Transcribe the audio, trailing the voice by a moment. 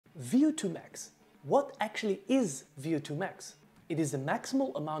VO2 max. What actually is VO2 max? It is the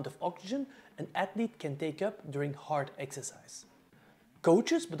maximal amount of oxygen an athlete can take up during hard exercise.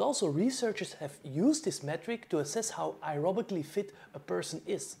 Coaches, but also researchers, have used this metric to assess how aerobically fit a person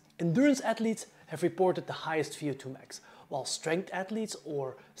is. Endurance athletes have reported the highest VO2 max, while strength athletes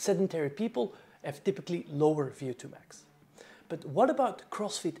or sedentary people have typically lower VO2 max. But what about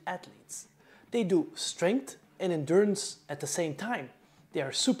CrossFit athletes? They do strength and endurance at the same time. They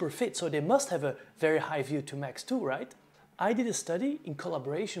are super fit, so they must have a very high VO2 max too, right? I did a study in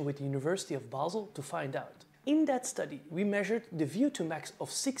collaboration with the University of Basel to find out. In that study, we measured the VO2 max of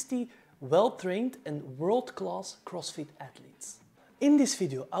 60 well-trained and world-class CrossFit athletes. In this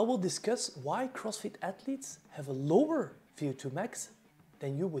video, I will discuss why CrossFit athletes have a lower VO2 max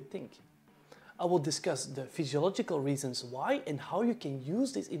than you would think. I will discuss the physiological reasons why and how you can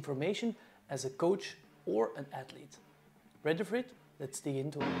use this information as a coach or an athlete. Ready for it? Let's dig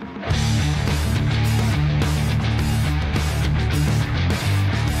into it.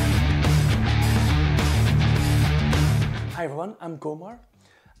 Hi everyone, I'm Gomar.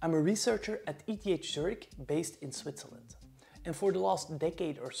 I'm a researcher at ETH Zurich based in Switzerland. And for the last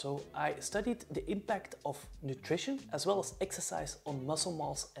decade or so, I studied the impact of nutrition as well as exercise on muscle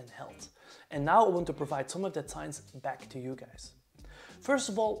mass and health. And now I want to provide some of that science back to you guys. First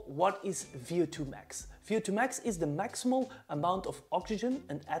of all, what is VO2 max? VO2 max is the maximal amount of oxygen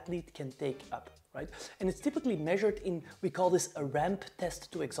an athlete can take up, right? And it's typically measured in, we call this a ramp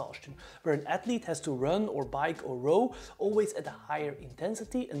test to exhaustion, where an athlete has to run or bike or row always at a higher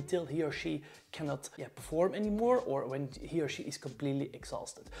intensity until he or she cannot perform anymore, or when he or she is completely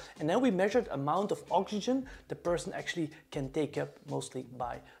exhausted. And then we measured the amount of oxygen the person actually can take up, mostly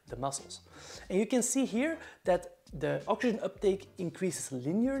by the muscles. And you can see here that the oxygen uptake increases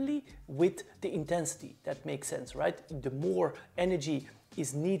linearly with the intensity. That makes sense, right? The more energy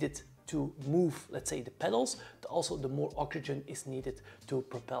is needed to move, let's say, the pedals, also the more oxygen is needed to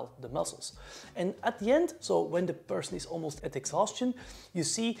propel the muscles. And at the end, so when the person is almost at exhaustion, you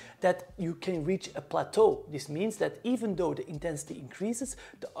see that you can reach a plateau. This means that even though the intensity increases,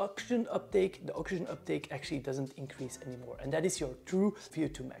 the oxygen uptake actually doesn't increase anymore. And that is your true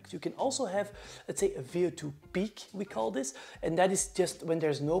VO2 max. You can also have, let's say, a VO2 peak, we call this, and that is just when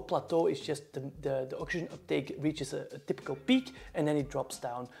there's no plateau, it's just the oxygen uptake reaches a typical peak and then it drops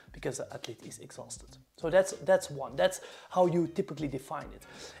down because the athlete is exhausted. So that's one. That's how you typically define it.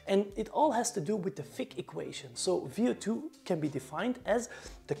 And it all has to do with the Fick equation. So VO2 can be defined as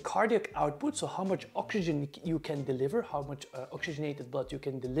the cardiac output, so how much oxygen you can deliver, how much oxygenated blood you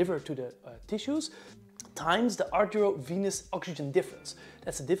can deliver to the tissues, times the arteriovenous oxygen difference.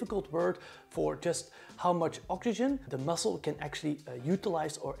 That's a difficult word for just how much oxygen the muscle can actually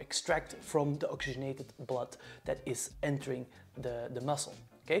utilize or extract from the oxygenated blood that is entering the muscle.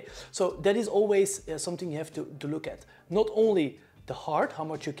 Okay, so that is always something you have to look at. Not only the heart, how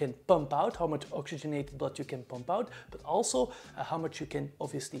much you can pump out, how much oxygenated blood you can pump out, but also how much you can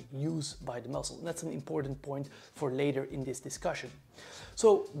obviously use by the muscle. And that's an important point for later in this discussion.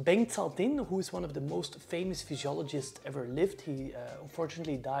 So Bengt Saltin, who is one of the most famous physiologists ever lived, he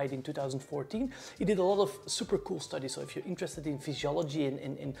unfortunately died in 2014. He did a lot of super cool studies. So if you're interested in physiology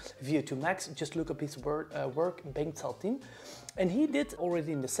and VO2 max, just look up his work, Bengt Saltin. And he did,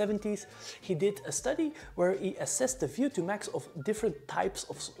 already in the 70s, he did a study where he assessed the VO2 max of different types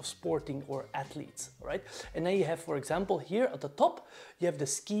of sporting or athletes, right? And then you have, for example, here at the top, you have the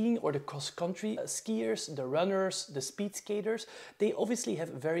skiing or the cross-country skiers, the runners, the speed skaters. They obviously have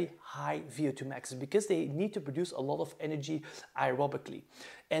very high VO2 maxes because they need to produce a lot of energy aerobically.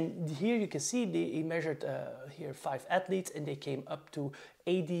 And here you can see he measured here 5 athletes and they came up to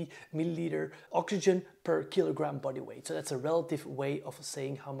 80 milliliter oxygen per kilogram body weight. So that's a relative way of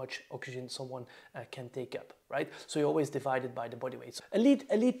saying how much oxygen someone can take up, right? So you always divide it by the body weight. So elite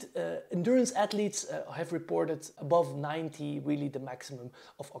endurance athletes have reported above 90, really the maximum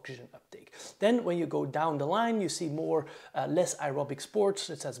of oxygen uptake. Then when you go down the line, you see more less aerobic sports,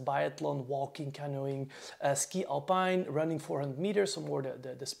 such as biathlon, walking, canoeing, ski alpine, running 400 meters, so more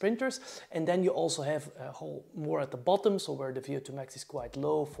the sprinters. And then you also have a whole more at the bottom, so where the VO2 max is quite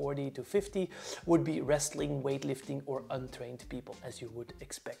low, 40 to 50, would be wrestling, weightlifting, or untrained people, as you would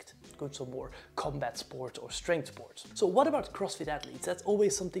expect. Good, so more combat sports or strength sports. So what about CrossFit athletes? That's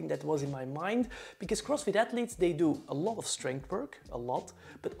always something that was in my mind, because CrossFit athletes, they do a lot of strength work,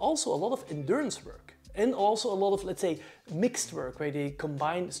 but also a lot of endurance work. And also a lot of, let's say, mixed work, where they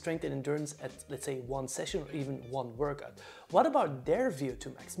combine strength and endurance at, let's say, one session or even one workout. What about their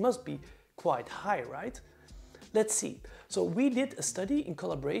VO2 max? Must be quite high, right? Let's see. So we did a study in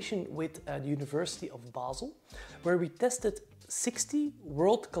collaboration with the University of Basel, where we tested 60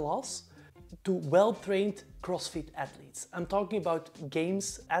 world-class to well-trained CrossFit athletes. I'm talking about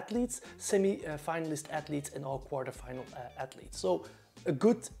games athletes, semi-finalist athletes and all quarter-final athletes. So a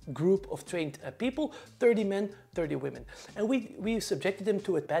good group of trained people, 30 men, 30 women. And we subjected them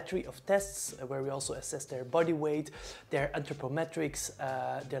to a battery of tests where we also assessed their body weight, their anthropometrics,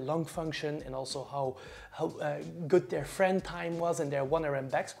 their lung function, and also how good their friend time was and their 1RM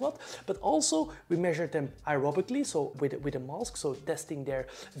back squat. But also we measured them aerobically, so with a mask, so testing their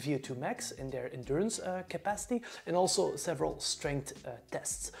VO2 max and their endurance capacity, and also several strength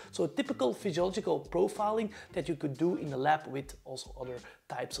tests. So typical physiological profiling that you could do in the lab with also other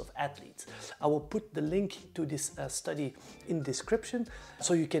types of athletes. I will put the link to this study in the description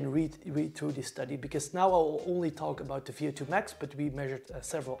so you can read through this study, because now I will only talk about the VO2 max, but we measured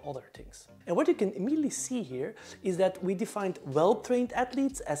several other things. And what you can immediately see here is that we defined well-trained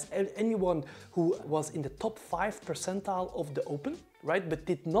athletes as anyone who was in the top 5 percentile of the open, right, but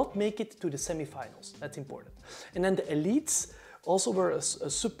did not make it to the semifinals. That's important. And then the elites also were a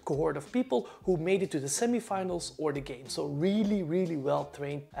sub-cohort of people who made it to the semifinals or the game. So really, really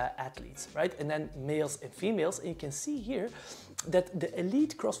well-trained athletes, right? And then males and females. And you can see here that the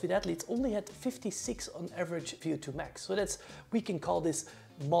elite CrossFit athletes only had 56 on average VO2 max. So that's, we can call this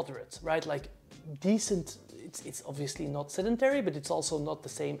moderate, right? Like decent. It's obviously not sedentary, but it's also not the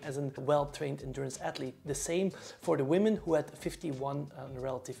same as a well-trained endurance athlete. The same for the women who had 51 on a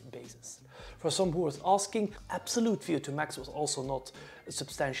relative basis. For some who was asking, absolute VO2 max was also not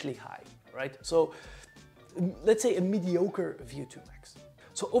substantially high, right? So let's say a mediocre VO2 max.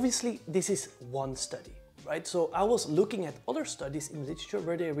 So obviously this is one study, right? So I was looking at other studies in literature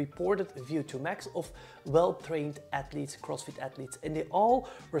where they reported VO2 max of well-trained athletes, CrossFit athletes, and they all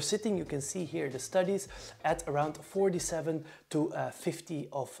were sitting, you can see here the studies, at around 47 to 50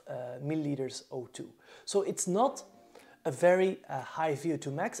 of milliliters O2. So it's not a very high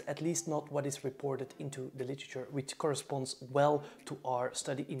VO2 max, at least not what is reported into the literature, which corresponds well to our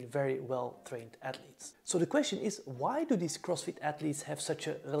study in very well-trained athletes. So the question is, why do these CrossFit athletes have such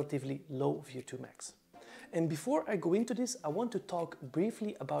a relatively low VO2 max? And before I go into this, I want to talk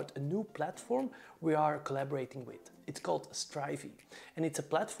briefly about a new platform we are collaborating with. It's called Strivey, and it's a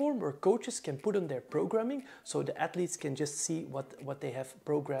platform where coaches can put on their programming so the athletes can just see what they have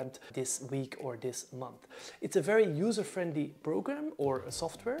programmed this week or this month. It's a very user-friendly program or a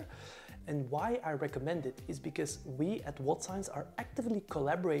software. And why I recommend it is because we at wod-science are actively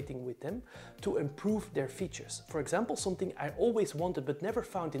collaborating with them to improve their features. For example, something I always wanted but never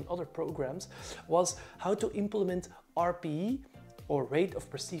found in other programs was how to implement RPE, or rate of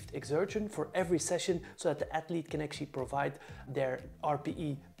perceived exertion, for every session so that the athlete can actually provide their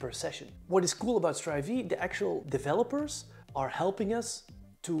RPE per session. What is cool about Strivey, the actual developers are helping us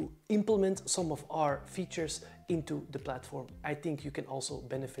to implement some of our features into the platform. I think you can also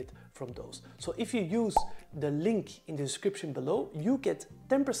benefit from those. So if you use the link in the description below, you get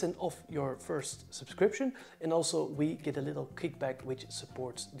 10% off your first subscription, and also we get a little kickback which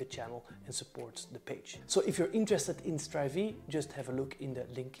supports the channel and supports the page. So if you're interested in Strivey, just have a look in the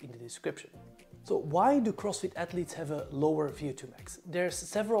link in the description. So why do CrossFit athletes have a lower VO2 max? There's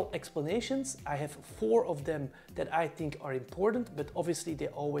several explanations. I have 4 of them that I think are important, but obviously they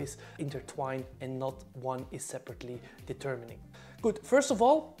always intertwine and not one is separately determining. Good, first of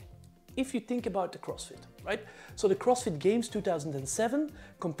all, if you think about the CrossFit, right? So the CrossFit Games 2007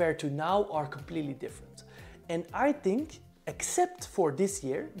 compared to now are completely different. And I think, except for this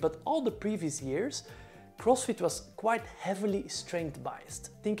year, but all the previous years, CrossFit was quite heavily strength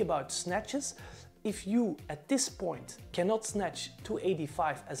biased. Think about snatches. If you at this point cannot snatch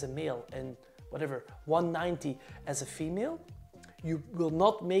 285 as a male and whatever 190 as a female, you will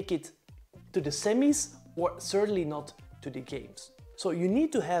not make it to the semis or certainly not to the games. So you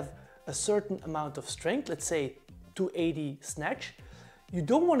need to have a certain amount of strength, let's say 280 snatch. You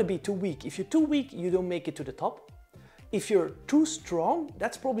don't want to be too weak. If you're too weak, you don't make it to the top. If you're too strong,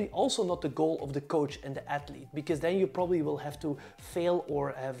 that's probably also not the goal of the coach and the athlete, because then you probably will have to fail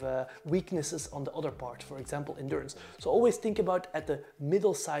or have weaknesses on the other part, for example, endurance. So always think about at the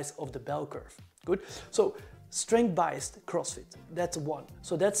middle size of the bell curve. Good. So strength biased CrossFit, that's one.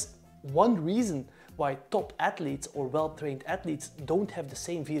 So that's one reason why top athletes or well-trained athletes don't have the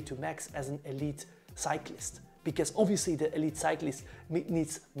same VO2 max as an elite cyclist. Because obviously the elite cyclist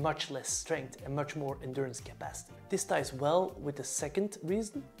needs much less strength and much more endurance capacity. This ties well with the second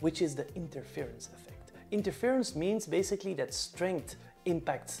reason, which is the interference effect. Interference means basically that strength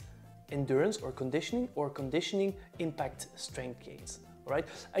impacts endurance or conditioning impacts strength gains. Right?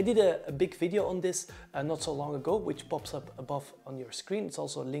 I did a big video on this not so long ago, which pops up above on your screen. It's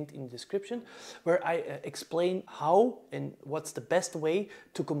also linked in the description, where I explain how and what's the best way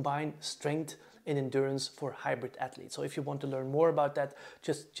to combine strength and endurance for hybrid athletes. So if you want to learn more about that,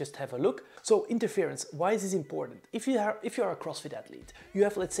 just have a look. So interference, why is this important? If you are a CrossFit athlete, you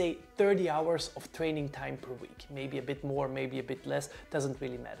have, let's say, 30 hours of training time per week, maybe a bit more, maybe a bit less, doesn't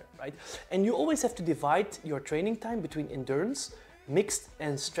really matter, right? And you always have to divide your training time between endurance, mixed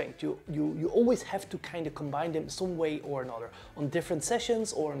and strength. You always have to kind of combine them some way or another on different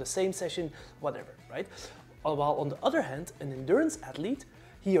sessions or on the same session, whatever, right? While on the other hand, an endurance athlete,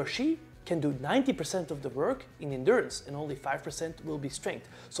 he or she can do 90% of the work in endurance and only 5% will be strength.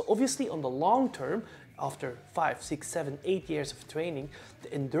 So obviously on the long term, after 5, 6, 7, 8 years of training,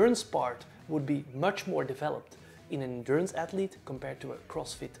 the endurance part would be much more developed in an endurance athlete compared to a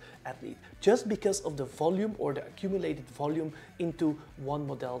CrossFit athlete, just because of the volume or the accumulated volume into one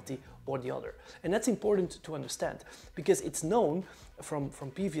modality or the other. And that's important to understand because it's known from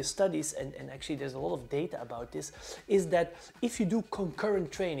previous studies, and actually there's a lot of data about this, is that if you do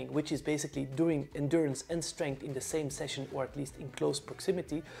concurrent training, which is basically doing endurance and strength in the same session or at least in close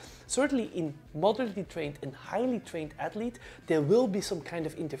proximity, certainly in moderately trained and highly trained athlete, there will be some kind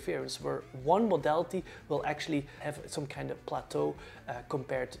of interference where one modality will actually have some kind of plateau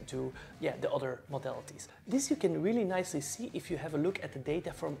compared to the other modalities. This you can really nicely see if you have a look at the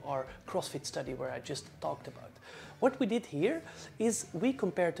data from our CrossFit study where I just talked about. What we did here is we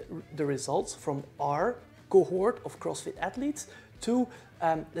compared the results from our cohort of CrossFit athletes to,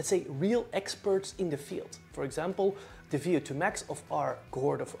 let's say, real experts in the field. For example, the VO2 max of our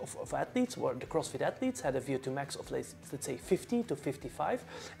cohort of athletes, or the CrossFit athletes, had a VO2 max of, let's say, 50 to 55.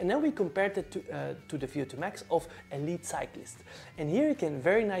 And then we compared it to the VO2 max of elite cyclists. And here you can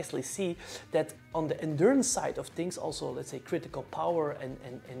very nicely see that on the endurance side of things, also, let's say, critical power and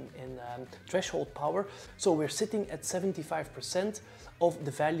threshold power, so we're sitting at 75% of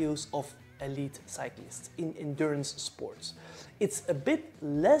the values of elite cyclists in endurance sports. It's a bit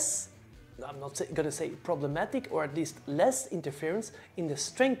less, I'm not going to say problematic, or at least less interference in the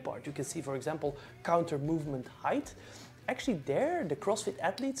strength part. You can see, for example, counter movement height. Actually there, the CrossFit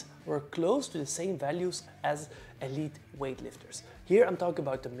athletes were close to the same values as elite weightlifters. Here I'm talking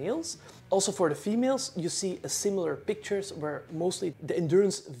about the males. Also for the females, you see a similar pictures where mostly the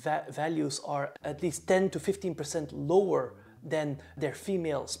endurance values are at least 10 to 15% lower than their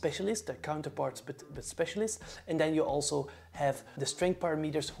female specialists, their counterparts but specialists. And then you also have the strength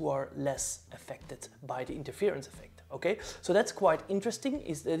parameters who are less affected by the interference effect. Okay, so that's quite interesting.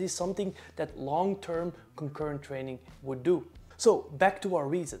 That is something that long-term concurrent training would do. So back to our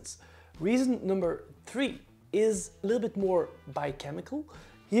reasons. Reason number 3 is a little bit more biochemical.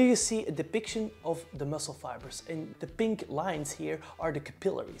 Here you see a depiction of the muscle fibers, and the pink lines here are the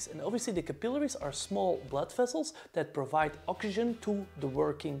capillaries. And obviously the capillaries are small blood vessels that provide oxygen to the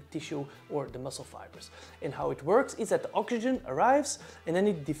working tissue or the muscle fibers. And how it works is that the oxygen arrives and then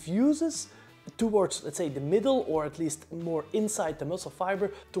it diffuses towards, let's say, the middle, or at least more inside the muscle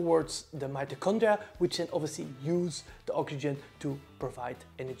fiber, towards the mitochondria, which then obviously use the oxygen to provide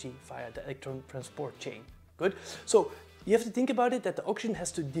energy via the electron transport chain. Good. So you have to think about it that the oxygen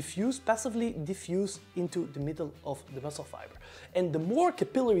has to diffuse, passively diffuse into the middle of the muscle fiber. And the more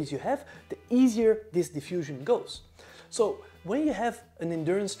capillaries you have, the easier this diffusion goes. So when you have an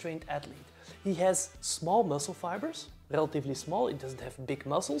endurance trained athlete, he has small muscle fibers, relatively small, it doesn't have big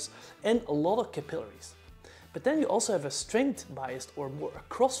muscles, and a lot of capillaries. But then you also have a strength biased or more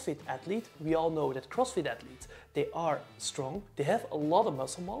a CrossFit athlete. We all know that CrossFit athletes, they are strong, they have a lot of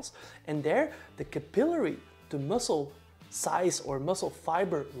muscle mass, and there the capillary to muscle size or muscle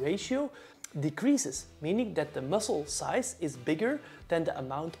fiber ratio decreases, meaning that the muscle size is bigger than the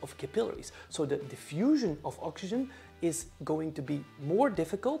amount of capillaries. So the diffusion of oxygen is going to be more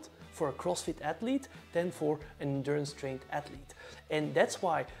difficult for a CrossFit athlete than for an endurance trained athlete. And that's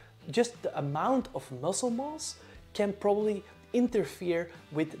why just the amount of muscle mass can probably interfere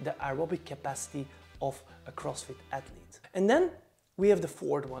with the aerobic capacity of a CrossFit athlete. And then we have the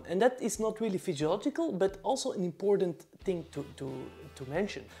fourth one, and that is not really physiological, but also an important thing to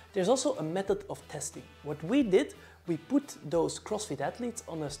mention. There's also a method of testing. What we did, we put those CrossFit athletes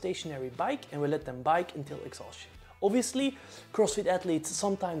on a stationary bike and we let them bike until exhaustion. Obviously, CrossFit athletes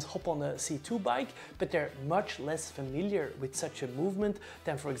sometimes hop on a C2 bike, but they're much less familiar with such a movement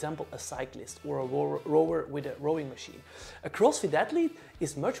than, for example, a cyclist or a rower with a rowing machine. A CrossFit athlete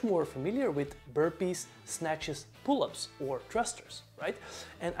is much more familiar with burpees, snatches, pull-ups, or thrusters, right?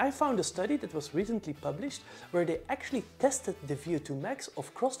 And I found a study that was recently published where they actually tested the VO2 max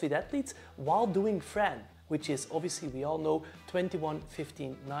of CrossFit athletes while doing Fran, which is obviously, we all know, 21,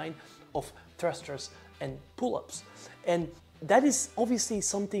 15, 9 of thrusters and pull-ups. And that is obviously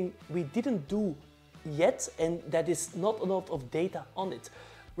something we didn't do yet, and that is not a lot of data on it,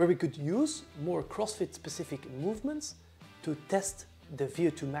 where we could use more CrossFit specific movements to test the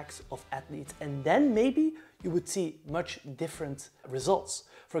VO2 max of athletes, and then maybe you would see much different results.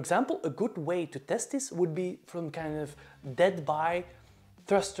 For example, a good way to test this would be from kind of dead by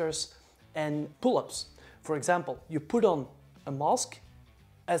thrusters and pull-ups. For example, you put on a mask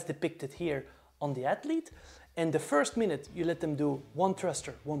as depicted here on the athlete, and the first minute you let them do 1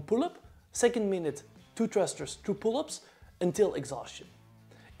 thruster, 1 pull-up, second minute 2 thrusters, 2 pull-ups until exhaustion.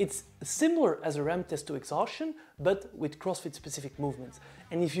 It's similar as a RAM test to exhaustion, but with CrossFit specific movements.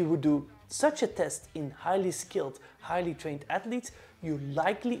 And if you would do such a test in highly skilled, highly trained athletes, you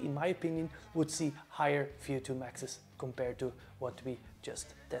likely, in my opinion, would see higher VO2 maxes compared to what we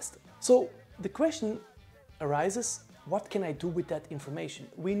just tested. So the question arises, what can I do with that information?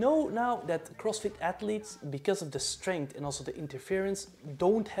 We know now that CrossFit athletes, because of the strength and also the interference,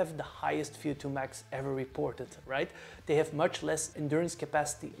 don't have the highest VO2 max ever reported, right? They have much less endurance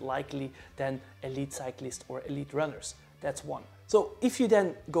capacity likely than elite cyclists or elite runners. That's one. So if you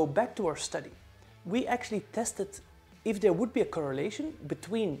then go back to our study, we actually tested if there would be a correlation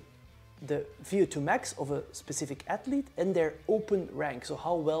between the VO2 max of a specific athlete and their open rank, so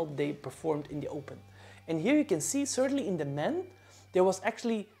how well they performed in the open. And here you can see, certainly in the men, there was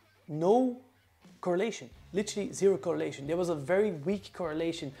actually no correlation, literally zero correlation. There was a very weak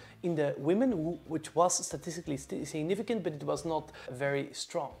correlation in the women, which was statistically significant, but it was not very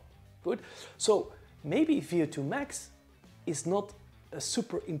strong. Good. So maybe VO2 max is not a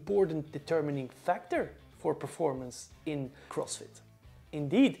super important determining factor for performance in CrossFit.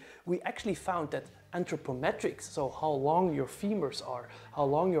 Indeed, we actually found that anthropometrics, so how long your femurs are, how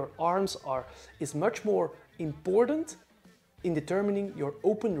long your arms are, is much more important in determining your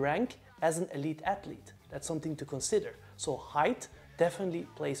open rank as an elite athlete. That's something to consider. So height definitely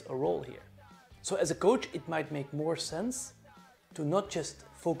plays a role here. So as a coach, it might make more sense to not just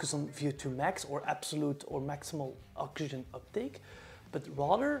focus on VO2 max or absolute or maximal oxygen uptake, but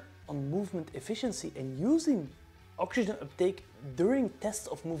rather on movement efficiency and using oxygen uptake during tests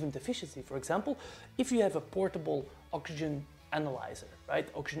of movement efficiency. For example, if you have a portable oxygen analyzer, right,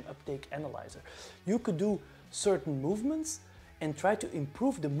 oxygen uptake analyzer, you could do certain movements and try to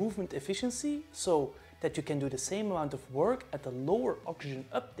improve the movement efficiency so that you can do the same amount of work at a lower oxygen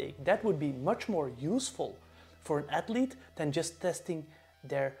uptake. That would be much more useful for an athlete than just testing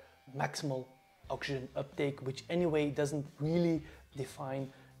their maximal oxygen uptake, which anyway doesn't really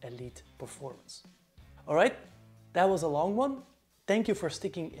define elite performance. All right. That was a long one. Thank you for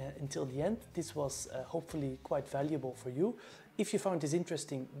sticking until the end. This was hopefully quite valuable for you. If you found this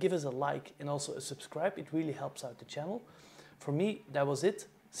interesting, give us a like and also a subscribe. It really helps out the channel. For me, that was it.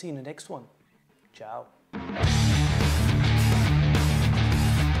 See you in the next one. Ciao.